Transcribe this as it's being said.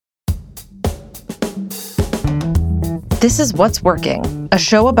This is What's Working, a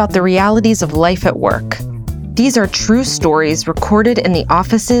show about the realities of life at work. These are true stories recorded in the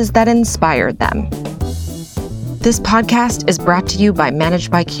offices that inspired them. This podcast is brought to you by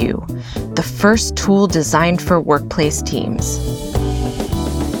Managed by Q, the first tool designed for workplace teams.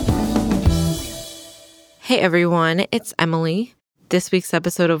 Hey everyone, it's Emily. This week's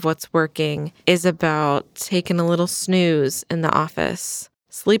episode of What's Working is about taking a little snooze in the office,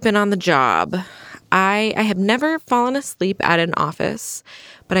 sleeping on the job. I have never fallen asleep at an office,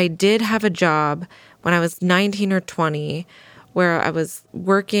 but I did have a job when I was 19 or 20 where I was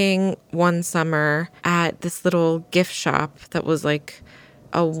working one summer at this little gift shop that was like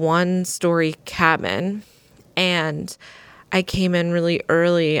a one-story cabin. And I came in really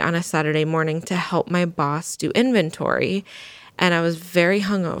early on a Saturday morning to help my boss do inventory. And I was very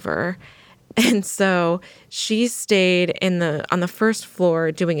hungover. And so she stayed on the first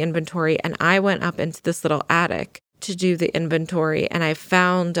floor doing inventory, and I went up into this little attic to do the inventory, and I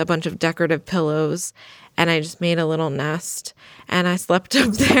found a bunch of decorative pillows, and I just made a little nest, and I slept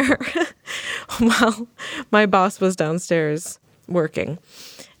up there while my boss was downstairs working.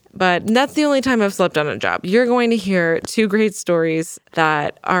 But that's the only time I've slept on a job. You're going to hear two great stories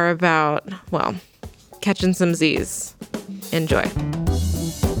that are about, well, catching some Z's. Enjoy.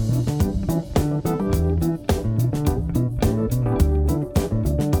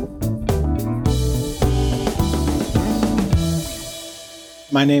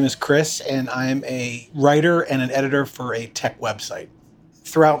 My name is Chris, and I'm a writer and an editor for a tech website.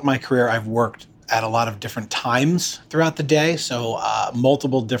 Throughout my career, I've worked at a lot of different times throughout the day, so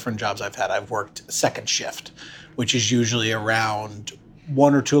multiple different jobs I've had. I've worked second shift, which is usually around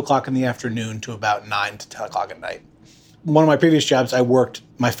 1 or 2 o'clock in the afternoon to about 9 to 10 o'clock at night. One of my previous jobs,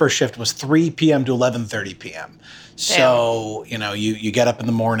 my first shift was 3 p.m. to 11:30 p.m. So, you get up in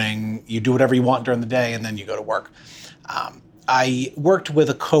the morning, you do whatever you want during the day, and then you go to work. I worked with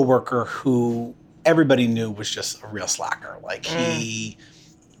a coworker who everybody knew was just a real slacker. Like a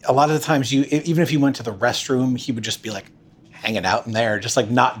lot of the times even if he went to the restroom, he would just be like hanging out in there, just like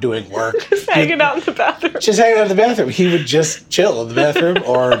not doing work. Just hanging out in the bathroom. Just hanging out in the bathroom. He would just chill in the bathroom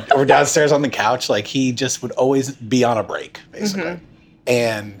or downstairs on the couch. Like he just would always be on a break, basically. Mm-hmm.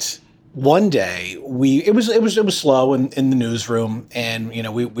 And one day it was slow in the newsroom, and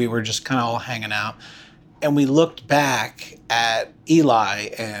we were just kind of all hanging out. And we looked back at Eli,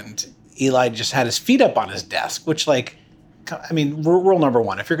 and Eli just had his feet up on his desk, which, rule number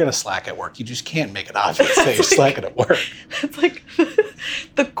one, if you're going to slack at work, you just can't make it obvious that you're slacking at work. It's like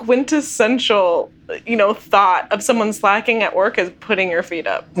the quintessential, thought of someone slacking at work is putting your feet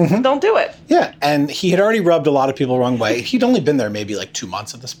up. Mm-hmm. Don't do it. Yeah, and he had already rubbed a lot of people the wrong way. He'd only been there maybe 2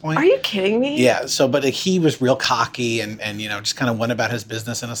 months at this point. Are you kidding me? Yeah, but he was real cocky and just kind of went about his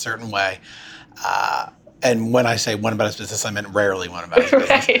business in a certain way. And when I say went about his business, I meant rarely went about his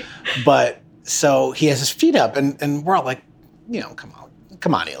business. Right. But so he has his feet up, and we're all like,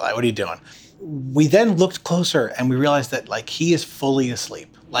 come on, Eli, what are you doing? We then looked closer, and we realized that he is fully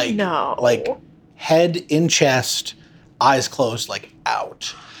asleep. Head in chest, eyes closed,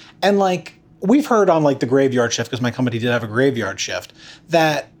 out. And we've heard on the graveyard shift, because my company did have a graveyard shift,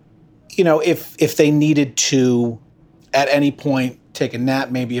 that if they needed to at any point take a nap,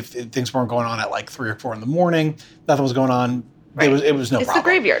 maybe if things weren't going on at 3 or 4 in the morning, nothing was going on, right. It was no problem. It's the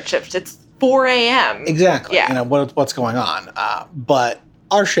graveyard shift. It's 4 a.m. Exactly. Yeah. What's going on. But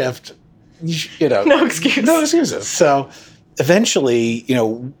our shift, no excuse. No excuses. So eventually,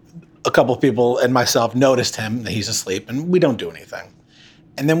 a couple of people and myself noticed him, that he's asleep, and we don't do anything.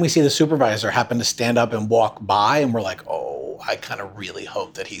 And then we see the supervisor happen to stand up and walk by, and we're like, oh, I kind of really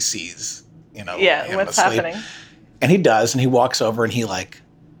hope that he sees, him what's asleep. happening. And he does, and he walks over, and he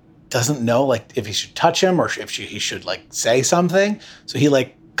doesn't know if he should touch him or if he should say something. So he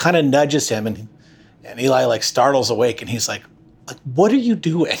kind of nudges him, and Eli startles awake, and he's like, what are you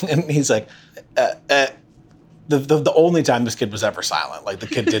doing? And he's like, the only time this kid was ever silent. The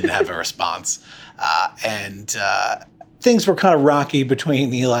kid didn't have a response, and things were kind of rocky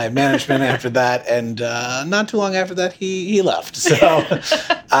between Eli and management after that, and not too long after that, he left. So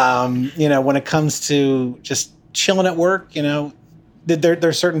when it comes to just chilling at work,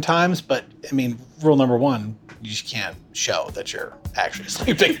 there's certain times, but rule number one, you just can't show that you're actually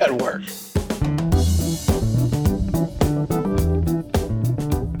sleeping at work.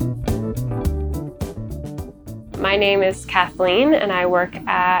 My name is Kathleen, and I work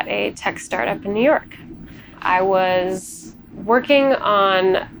at a tech startup in New York. I was working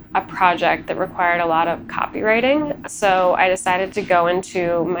on a project that required a lot of copywriting. So I decided to go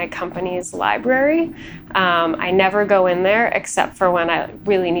into my company's library. I never go in there except for when I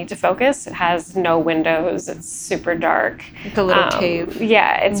really need to focus. It has no windows. It's super dark. Like a little cave.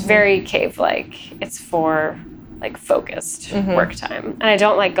 Yeah, it's very cave-like. It's for like focused work time. And I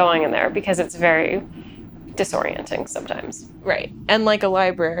don't like going in there because it's very disorienting sometimes. Right. And like a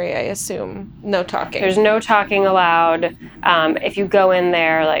library, I assume, no talking. There's no talking allowed. If you go in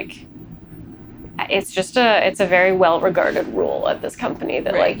there, like, it's a very well-regarded rule at this company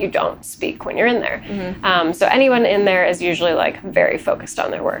that like you don't speak when you're in there. So anyone in there is usually like very focused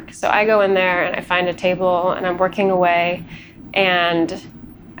on their work. So I go in there and I find a table and I'm working away, and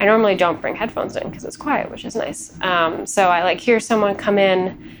I normally don't bring headphones in because it's quiet, which is nice. So I like hear someone come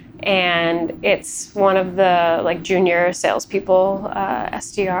in, and it's one of the like junior salespeople,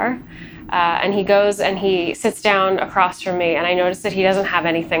 SDR. And he goes and he sits down across from me, and I notice that he doesn't have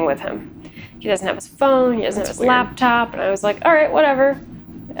anything with him. He doesn't have his phone, he doesn't have his laptop, and I was like, all right, whatever.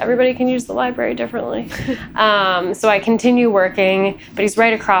 Everybody can use the library differently. So I continue working, but he's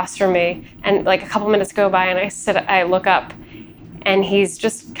right across from me, and like a couple minutes go by, and I look up, and he's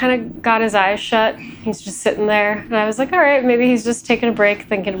just kind of got his eyes shut. He's just sitting there. And I was like, all right, maybe he's just taking a break,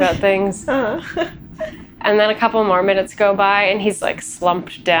 thinking about things. And then a couple more minutes go by, and he's like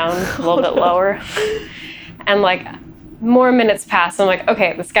slumped down a little bit lower. And like more minutes pass. I'm like,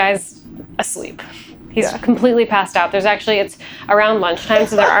 okay, this guy's asleep. He's completely passed out. It's around lunchtime,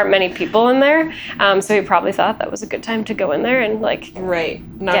 so there aren't many people in there. So he probably thought that was a good time to go in there and like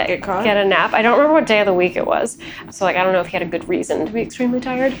get caught. Get a nap. I don't remember what day of the week it was. So like I don't know if he had a good reason to be extremely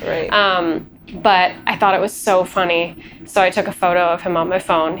tired. Right. But I thought it was so funny. So I took a photo of him on my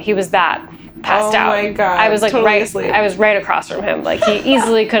phone. He was that passed out. Oh my God. I was like totally asleep. I was right across from him. Like he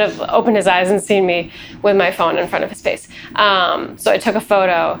easily could have opened his eyes and seen me with my phone in front of his face. So I took a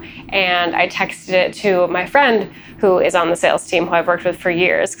photo and I texted it to my friend who is on the sales team, who I've worked with for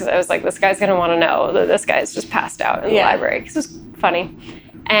years, because I was like, this guy's gonna want to know that this guy's just passed out in the library, because it was funny.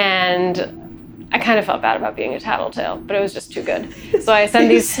 And I kind of felt bad about being a tattletale, but it was just too good. So I send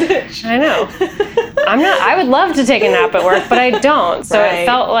these. I know. I would love to take a nap at work, but I don't. So it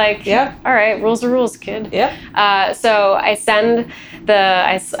felt like, all right, rules are rules, kid. So I send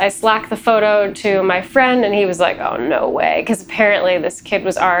I Slack the photo to my friend, and he was like, oh, no way. Because apparently this kid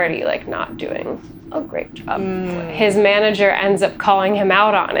was already like not doing a great job. His manager ends up calling him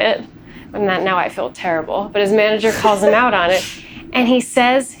out on it. And now I feel terrible. But his manager calls him out on it. And he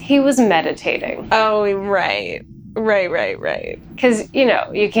says he was meditating. Oh, right. Because,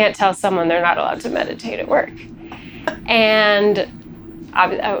 you can't tell someone they're not allowed to meditate at work. And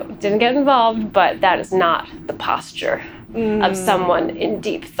I didn't get involved, but that is not the posture of someone in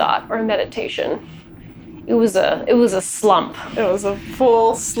deep thought or meditation. It was a slump. It was a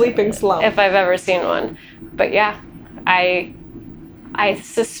full sleeping slump. If I've ever seen one. But yeah, I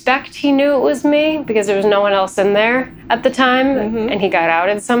suspect he knew it was me because there was no one else in there at the time, and he got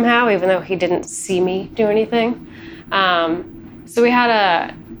outed somehow, even though he didn't see me do anything. So we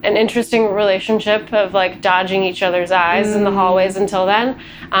had an interesting relationship of like dodging each other's eyes in the hallways until then.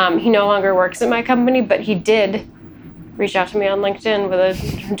 He no longer works at my company, but he did reach out to me on LinkedIn with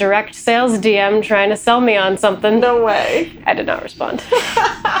a direct sales DM trying to sell me on something. No way. I did not respond.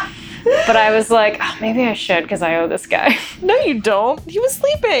 But I was like, oh, maybe I should because I owe this guy. No, you don't. He was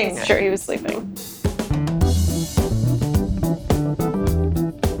sleeping. Sure, he was sleeping.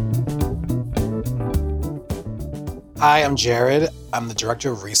 Hi, I'm Jared. I'm the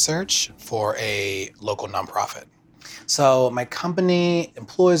director of research for a local nonprofit. So my company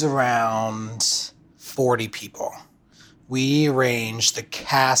employs around 40 people. We arrange the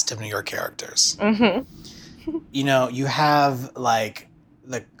cast of New York characters. You have like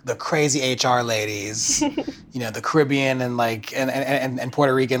the crazy HR ladies, the Caribbean and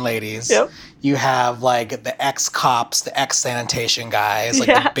Puerto Rican ladies. Yep. You have like the ex-cops, the ex-sanitation guys, like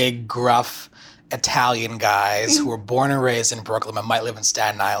the big gruff Italian guys who were born and raised in Brooklyn but might live in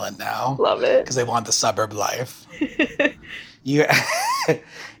Staten Island now. Love it. Because they want the suburb life. You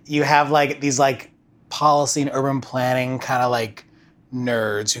have like these like policy and urban planning kind of like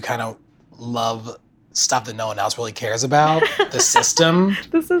nerds who kind of love stuff that no one else really cares about. The system.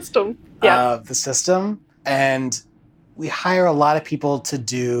 The system. The system. And we hire a lot of people to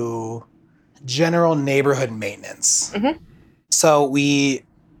do general neighborhood maintenance. So we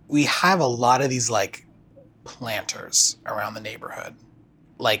have a lot of these like planters around the neighborhood,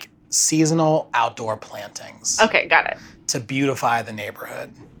 like seasonal outdoor plantings. Okay, got it. To beautify the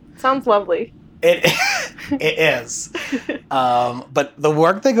neighborhood. Sounds lovely. It is. But the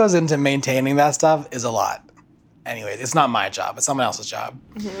work that goes into maintaining that stuff is a lot. Anyways, it's not my job. It's someone else's job.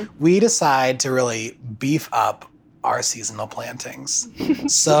 We decide to really beef up our seasonal plantings.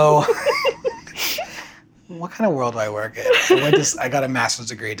 So what kind of world do I work in? I got a master's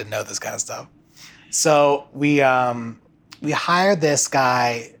degree to know this kind of stuff. So we hired this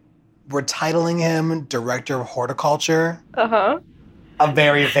guy. We're titling him Director of Horticulture. Uh-huh. A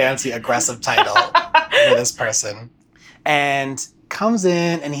very fancy, aggressive title for this person. And comes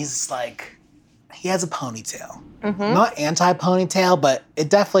in and he's like, he has a ponytail. Not anti-ponytail, but it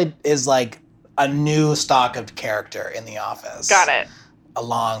definitely is like a new stock of character in the office. Got it. A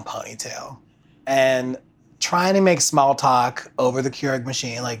long ponytail. And trying to make small talk over the Keurig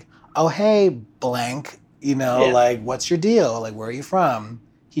machine, like, oh, hey, blank, like, what's your deal? Like, where are you from?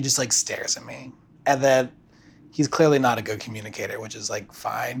 He just like stares at me. And then he's clearly not a good communicator, which is like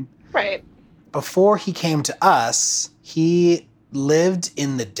fine. Right. Before he came to us, he lived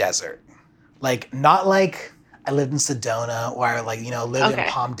in the desert. Like, not like I lived in Sedona or I lived in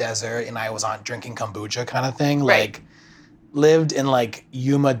Palm Desert and I was on drinking kombucha kind of thing. Right. Like, lived in like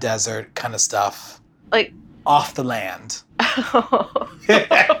Yuma Desert kind of stuff. Like, off the land.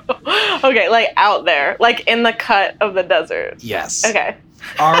 Okay, like out there, like in the cut of the desert. Yes. Okay.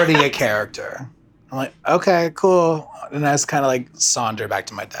 Already a character. I'm like, okay, cool. And I just kind of like saunter back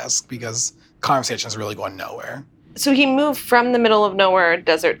to my desk because conversation is really going nowhere. So he moved from the middle of nowhere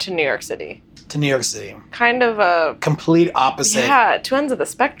desert to New York City. To New York City. Kind of a... Complete opposite. Yeah, two ends of the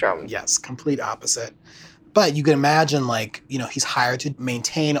spectrum. Yes, complete opposite. But you can imagine, like, he's hired to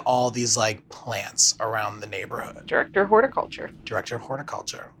maintain all these, like, plants around the neighborhood. Director of Horticulture. Director of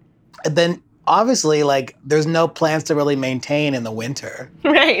Horticulture. And then, obviously, like, there's no plants to really maintain in the winter.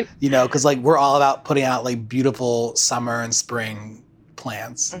 Right. Because, like, we're all about putting out, like, beautiful summer and spring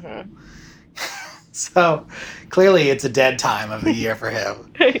plants. So, clearly, it's a dead time of the year for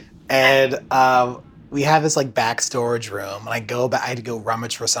him. Right. And we have this, like, back storage room. And I had to go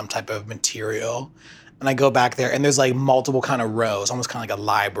rummage for some type of material. And I go back there, and there's, like, multiple kind of rows, almost kind of like a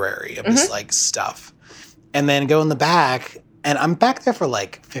library of this, like, stuff. And then go in the back, and I'm back there for,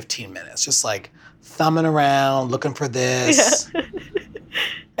 like, 15 minutes, just, like, thumbing around, looking for this. Yeah.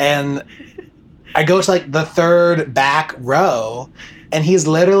 And I go to, like, the third back row, and he's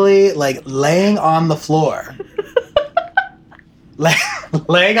literally, like, laying on the floor.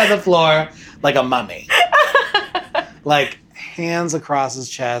 Laying on the floor like a mummy. Like, hands across his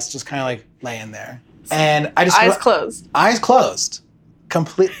chest, just kind of, like, laying there. And I just... Eyes closed. Eyes closed.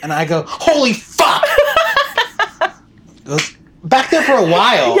 Complete. And I go, holy fuck! Goes back there for a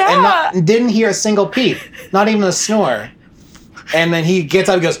while. Yeah. And didn't hear a single peep. Not even a snore. And then he gets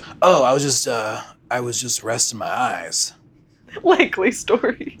up and goes, oh, I was just resting my eyes. Likely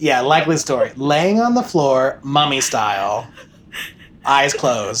story. Yeah, likely story. Laying on the floor, mummy style. Eyes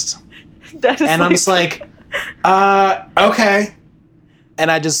closed. That is and I'm just like, okay.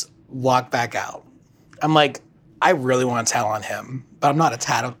 And I just walk back out. I'm like, I really want to tell on him, but I'm not a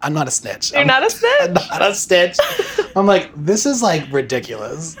snitch. You're not a snitch? I'm not a snitch. I'm like, this is like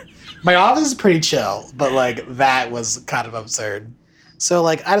ridiculous. My office is pretty chill, but like that was kind of absurd. So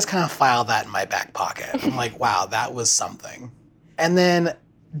like I just kind of filed that in my back pocket. I'm like, wow, that was something. And then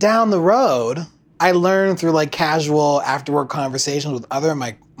down the road, I learned through like casual after work conversations with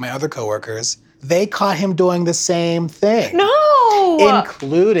my other coworkers, they caught him doing the same thing. No!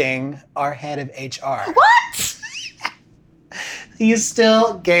 Including our head of HR. What? He's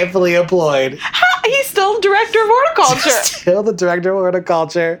still gainfully employed. He's still director of horticulture. Still the director of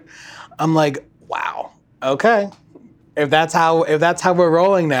horticulture. I'm like, wow, okay. If that's how we're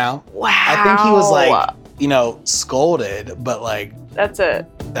rolling now. Wow. I think he was like, scolded, but like That's it.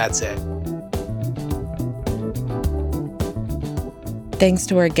 Thanks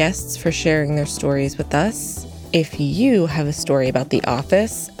to our guests for sharing their stories with us. If you have a story about The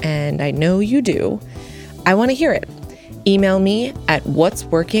Office, and I know you do, I want to hear it. Email me at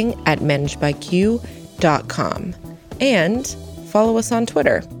whatsworking@managedbyq.com and follow us on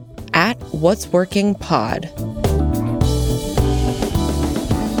Twitter @whatsworkingpod.